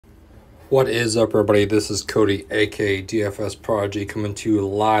What is up, everybody? This is Cody, aka DFS Prodigy, coming to you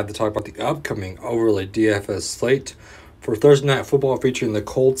live to talk about the upcoming Overlay DFS slate for Thursday Night Football featuring the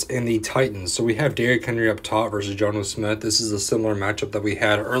Colts and the Titans. So we have Derrick Henry up top versus Jonnu Smith. This is a similar matchup that we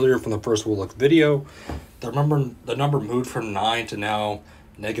had earlier from the first We'll Look video. The number moved from 9 to now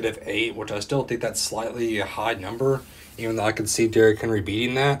 -8, which I still think that's slightly a high number, even though I can see Derrick Henry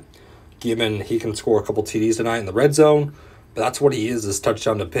beating that, given he can score a couple TDs tonight in the red zone. But that's what he is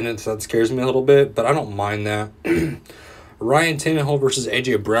touchdown dependent, so that scares me a little bit, but I don't mind that. Ryan Tannehill versus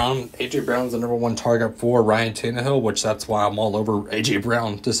A.J. Brown. A.J. Brown's the #1 target for Ryan Tannehill, which that's why I'm all over A.J.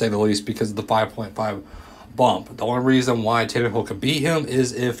 Brown, to say the least, because of the 5.5 bump. The only reason why Tannehill could beat him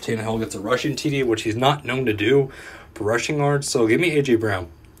is if Tannehill gets a rushing TD, which he's not known to do for rushing yards, so give me A.J. Brown.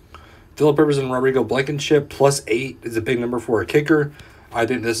 Phillip Rivers and Rodrigo Blankenship +8 is a big number for a kicker. I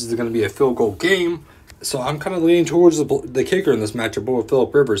think this is going to be a field goal game. So I'm kind of leaning towards the kicker in this matchup with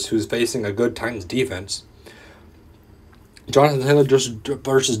Phillip Rivers, who's facing a good Titans defense. Jonathan Taylor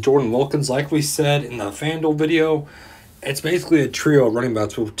versus Jordan Wilkins. Like we said in the FanDuel video, it's basically a trio of running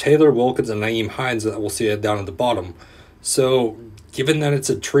backs with Taylor, Wilkins, and Nyheim Hines that we'll see it down at the bottom. So given that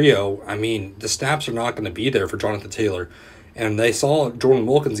it's a trio, I mean, the snaps are not going to be there for Jonathan Taylor. And they saw Jordan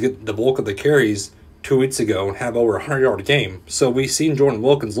Wilkins get the bulk of the carries 2 weeks ago and have over a 100-yard game. So we've seen Jordan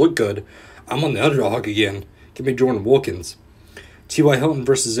Wilkins look good. I'm on the underdog again. Give me Jordan Wilkins. T.Y. Hilton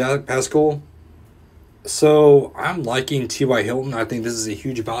versus Zach Pascal. So I'm liking T.Y. Hilton. I think this is a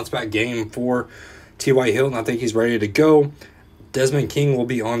huge bounce-back game for T.Y. Hilton. I think he's ready to go. Desmond King will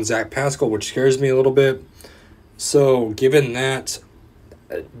be on Zach Pascal, which scares me a little bit. So given that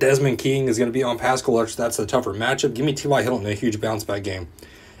Desmond King is going to be on Pascal, that's a tougher matchup. Give me T.Y. Hilton in a huge bounce-back game.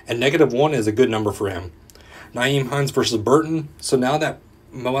 And -1 is a good number for him. Nyheim Hines versus Burton. So now that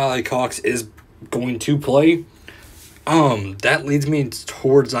Mo Alley Cox is going to play, that leads me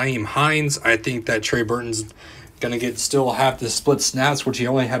towards Nyheim Hines. I think that Trey Burton's going to still have the split snaps, which he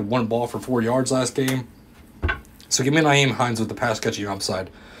only had 1 ball for 4 yards last game. So give me Nyheim Hines with the pass catching upside.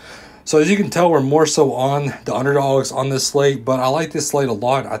 So as you can tell, we're more so on the underdogs on this slate, but I like this slate a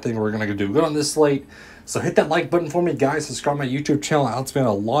lot. I think we're going to do good on this slate. So hit that like button for me, guys. Subscribe to my YouTube channel. It helps me out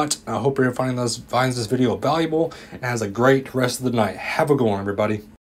a lot. I hope everyone finds this video valuable and has a great rest of the night. Have a good one, everybody.